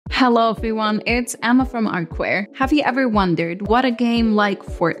Hello everyone, it's Emma from Arcware. Have you ever wondered what a game like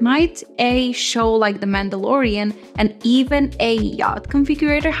Fortnite, a show like The Mandalorian, and even a yacht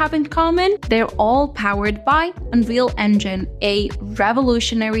configurator have in common? They're all powered by Unreal Engine, a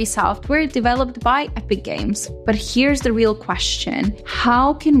revolutionary software developed by Epic Games. But here's the real question: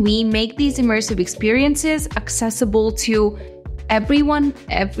 how can we make these immersive experiences accessible to everyone,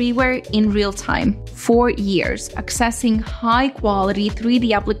 everywhere in real time? For years, accessing high-quality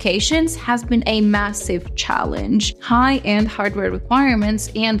 3D applications has been a massive challenge. High-end hardware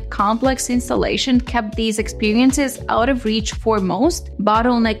requirements and complex installation kept these experiences out of reach for most,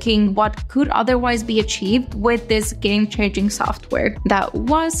 bottlenecking what could otherwise be achieved with this game-changing software. That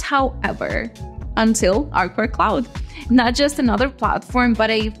was, however, until Arcware Cloud. Not just another platform, but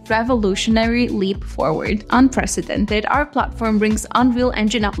a revolutionary leap forward. Unprecedented, our platform brings Unreal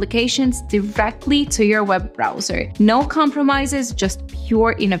Engine applications directly to your web browser. No compromises, just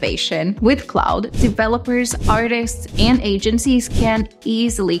pure innovation. With Cloud, developers, artists, and agencies can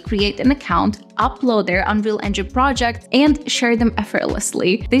easily create an account, upload their Unreal Engine project, and share them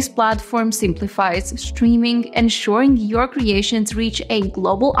effortlessly. This platform simplifies streaming, ensuring your creations reach a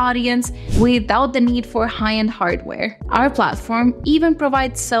global audience without the need for high-end hardware. Our platform even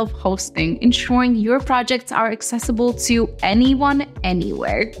provides self-hosting, ensuring your projects are accessible to anyone,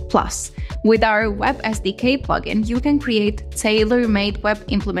 anywhere. Plus, with our WebSDK plugin, you can create tailor-made web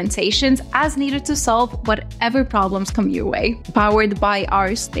implementations as needed to solve whatever problems come your way. Powered by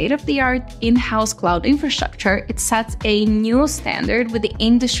our state-of-the-art in-house cloud infrastructure, it sets a new standard with the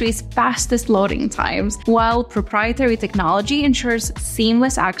industry's fastest loading times, while proprietary technology ensures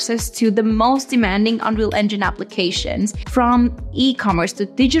seamless access to the most demanding Unreal Engine applications, from e-commerce to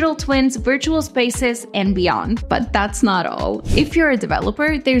digital twins, virtual spaces, and beyond. But that's not all. If you're a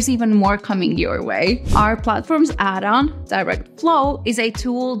developer, there's even more coming your way. Our platform's add-on, Direct Flow, is a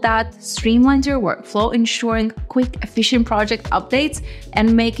tool that streamlines your workflow, ensuring quick, efficient project updates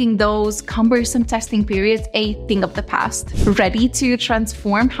and making those cumbersome testing periods a thing of the past. Ready to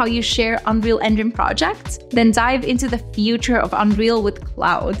transform how you share Unreal Engine projects? Then dive into the future of Unreal with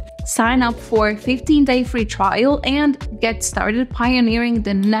Cloud. Sign up for a 15-day free trial and get started pioneering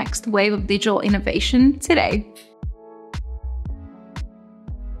the next wave of digital innovation today.